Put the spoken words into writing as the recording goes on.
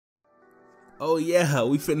Oh yeah,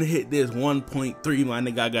 we finna hit this 1.3, my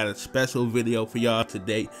nigga. I got a special video for y'all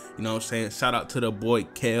today. You know what I'm saying? Shout out to the boy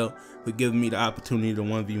Kell for giving me the opportunity to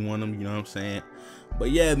 1v1 him, you know what I'm saying?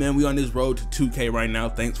 But yeah, man, we on this road to 2K right now.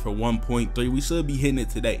 Thanks for 1.3. We should be hitting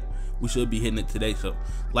it today. So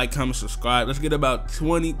like, comment, subscribe. Let's get about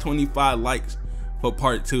 25 likes for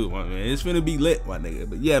part 2, my man. It's finna be lit, my nigga.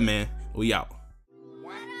 But yeah, man, we out.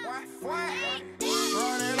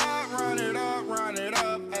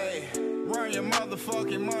 Your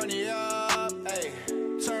motherfucking money up,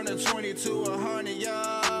 ayy. Turn the 20 to 100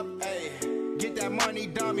 up, ayy. Get that money,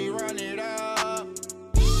 dummy, run it up.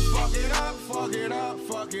 Fuck it up, fuck it up,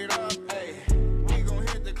 fuck it up, ayy. We gon'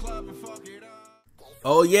 hit the club and fuck it up.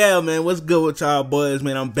 Oh yeah, man, what's good with y'all boys,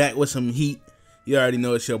 man? I'm back with some heat. You already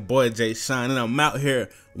know it's your boy JashawnTV, and I'm out here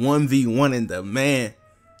 1v1ing the man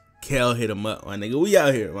KellHitEmUp, my nigga. We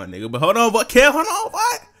out here, my nigga. But hold on, but Kell, hold on,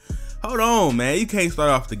 what? Hold on, man. You can't start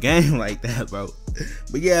off the game like that, bro.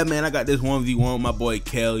 But yeah, man, I got this 1v1 with my boy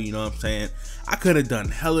Kell, you know what I'm saying? I could have done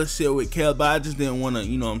hella shit with Kell, but I just didn't want to,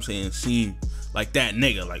 you know what I'm saying, seem like that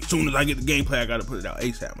nigga. Like, as soon as I get the gameplay, I got to put it out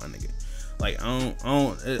ASAP, my nigga. Like, I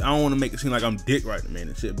don't want to make it seem like I'm dick right, man,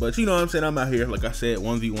 and shit. But you know what I'm saying? I'm out here, like I said,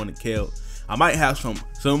 1v1 to Kell. I might have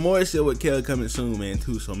some more shit with Kell coming soon, man,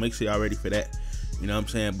 too. So make sure y'all ready for that. You know what I'm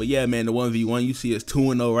saying? But yeah, man, the 1v1, you see it's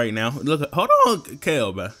 2-0 right now. Look, hold on,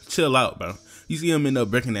 Kell, bro. Chill out, bro. You see him end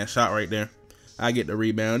up breaking that shot right there. I get the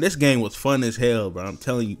rebound. This game was fun as hell, bro. I'm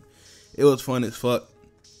telling you. It was fun as fuck.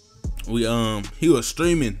 He was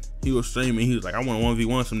streaming. He was like, I want to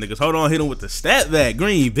 1v1 some niggas. Hold on, hit him with the stat back.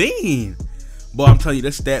 Green bean. Boy, I'm telling you,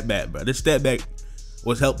 this stat back, bro. This stat back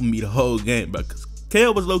was helping me the whole game, bro. Because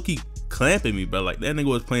Kell was low-key clamping me, bro. Like, that nigga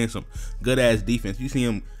was playing some good-ass defense. You see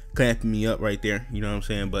him clamping me up right there, you know what I'm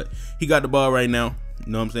saying? But he got the ball right now,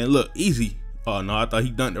 you know what I'm saying? Look, easy. Oh no, I thought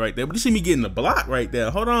he dunked it right there, but you see me getting the block right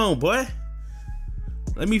there. Hold on, boy.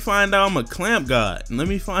 Let me find out I'm a clamp god. Let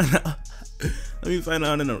me find out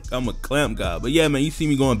I'm a clamp god. But yeah, man, you see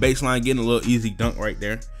me going baseline, getting a little easy dunk right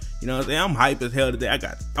there. You know what I'm saying? I'm hype as hell today.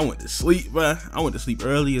 I went to sleep, bro. I went to sleep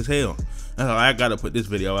early as hell. That's why I gotta put this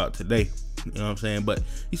video out today. You know what I'm saying? But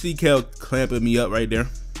you see Kell clamping me up right there.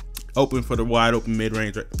 Open for the wide open mid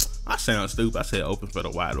range. Right? I sound stupid. I said open for the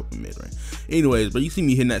wide open mid range. Anyways, but you see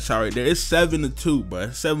me hitting that shot right there. It's 7-2, bro.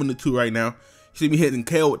 7-2 right now. You see me hitting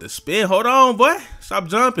Kell with the spin. Hold on, boy. Stop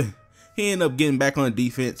jumping. He ended up getting back on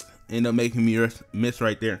defense. Ended up making me miss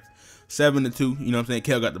right there. 7-2. You know what I'm saying?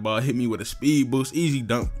 Kell got the ball. Hit me with a speed boost. Easy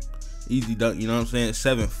dunk. Easy dunk. You know what I'm saying?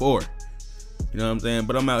 7-4. You know what I'm saying?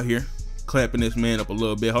 But I'm out here clamping this man up a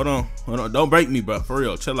little bit. Hold on. Hold on. Don't break me, bro. For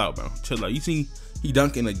real. Chill out, bro. Chill out. You see he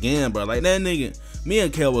dunking again, bro. Like, that nigga, me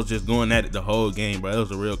and Kell was just going at it the whole game, bro. It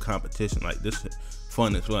was a real competition. Like, this is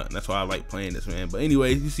fun as well. That's why I like playing this, man. But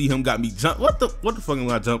anyways, you see him got me jump. What the fuck am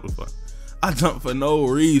I jumping for? I jumped for no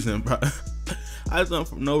reason, bro. I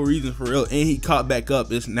jumped for no reason, for real. And he caught back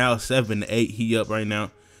up. It's now 7-8. He up right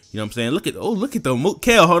now. You know what I'm saying? Look at the move.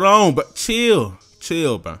 Kell, hold on, bro. Chill,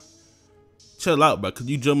 bro. Chill out, bro. Cause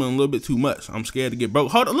you jumping a little bit too much. I'm scared to get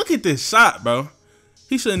broke. Hold on. Look at this shot, bro.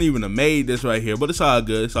 He shouldn't even have made this right here, but it's all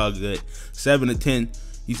good. It's all good. 7-10.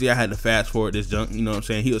 You see, I had to fast forward this junk. You know what I'm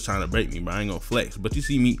saying? He was trying to break me, but I ain't gonna flex. But you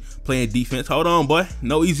see me playing defense. Hold on, boy.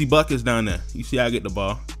 No easy buckets down there. You see, I get the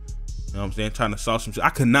ball. You know what I'm saying? Trying to sauce some shit. I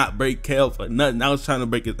could not break Kell for nothing. I was trying to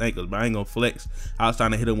break his ankles, but I ain't gonna flex. I was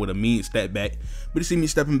trying to hit him with a mean step back. But you see me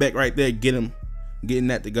stepping back right there, getting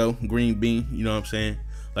that to go. Green bean. You know what I'm saying?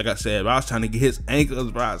 Like I said, I was trying to get his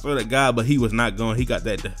ankles, bro. I swear to God, but he was not going. He got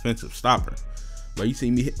that defensive stopper. But you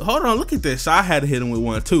see me hit, hold on, look at this. So I had to hit him with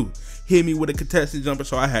one too. Hit me with a contested jumper,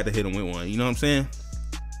 so I had to hit him with one. You know what I'm saying?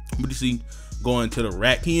 But you see, going to the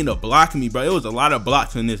rack, he ended up blocking me, bro. It was a lot of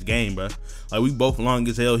blocks in this game, bro. Like, we both long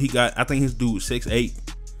as hell. He got, I think his dude 6'8"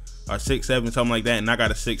 or 6'7", something like that, and I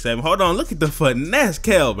got a 6'7". Hold on, look at the finesse,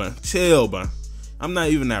 Kell, bro. Chill, bro. I'm not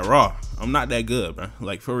even that raw. I'm not that good, bro.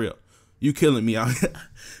 Like, for real. You killing me out here.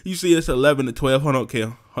 You see it's 11-12. Hold on,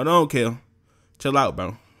 Kell. Hold on, Kell. Chill out,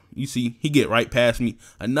 bro. You see, he get right past me.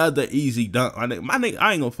 Another easy dunk. My nigga,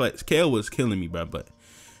 I ain't gonna flex. Kell was killing me, bro. But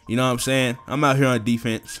you know what I'm saying? I'm out here on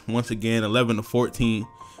defense once again. 11-14.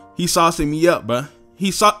 He saucing me up, bro.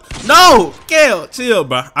 No, Kell, chill,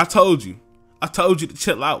 bro. I told you to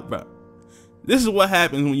chill out, bro. This is what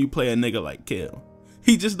happens when you play a nigga like Kell.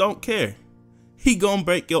 He just don't care. He gonna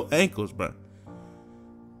break your ankles, bro.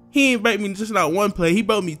 He ain't break me just not one play. He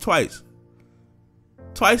broke me twice.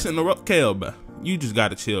 Twice in a row, Kell, bro. You just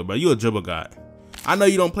gotta chill, bro. You a dribble god. I know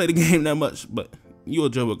you don't play the game that much, but you a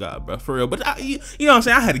dribble god, bro, for real. But you know what I'm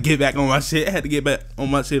saying? I had to get back on my shit. I had to get back on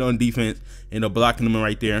my shit on defense. Blocking them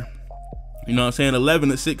right there. You know what I'm saying?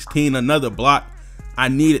 11-16, another block. I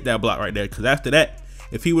needed that block right there, because after that,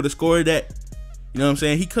 if he would have scored that, you know what I'm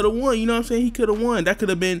saying, he could have won. You know what I'm saying? He could have won. That could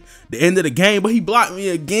have been the end of the game, but he blocked me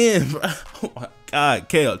again, bro. Oh my God,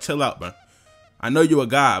 Kell, chill out, bro. I know you a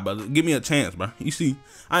guy, but give me a chance, bro. You see,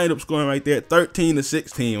 I ended up scoring right there,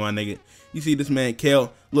 13-16, my nigga. You see this man,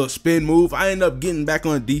 Kell, little spin move. I end up getting back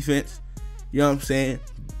on defense, you know what I'm saying,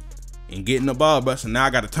 and getting the ball, bro. So now I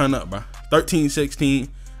got to turn up, bro. 13-16.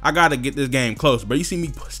 I got to get this game close, bro. You see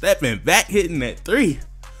me stepping back, hitting that 3.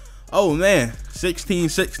 Oh, man,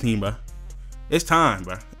 16-16, bro. It's time,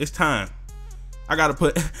 bro. It's time. I gotta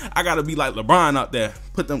be like LeBron out there.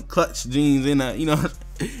 Put them clutch jeans in there, you know what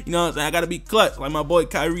I'm saying? I gotta be clutch, like my boy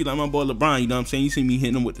Kyrie, like my boy LeBron, you know what I'm saying? You see me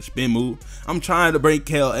hitting him with the spin move. I'm trying to break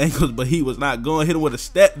Kell ankles, but he was not going. Hit him with a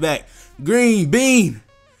step back. Green bean.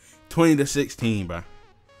 20-16, bro.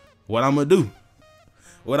 What I'm gonna do?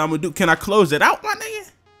 What I'm gonna do? Can I close it out, my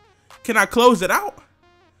nigga? Can I close it out?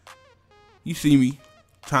 You see me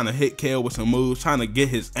trying to hit Kell with some moves, trying to get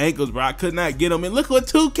his ankles, bro. I could not get him, and look what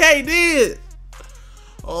 2K did.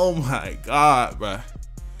 Oh my God, bro.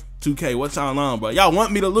 2K, what y'all on, bro? Y'all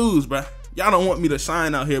want me to lose, bro. Y'all don't want me to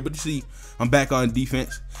shine out here, but you see, I'm back on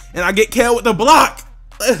defense, and I get Kell with the block.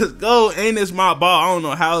 Let's go. And it's my ball. I don't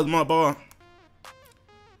know how it's my ball,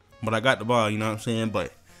 but I got the ball, you know what I'm saying?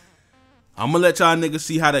 But I'm gonna let y'all niggas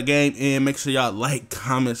see how the game ends. Make sure y'all like,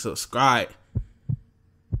 comment, subscribe.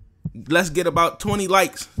 Let's get about 20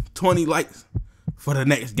 likes for the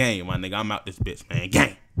next game, my nigga. I'm out this bitch, man.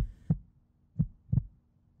 Gang.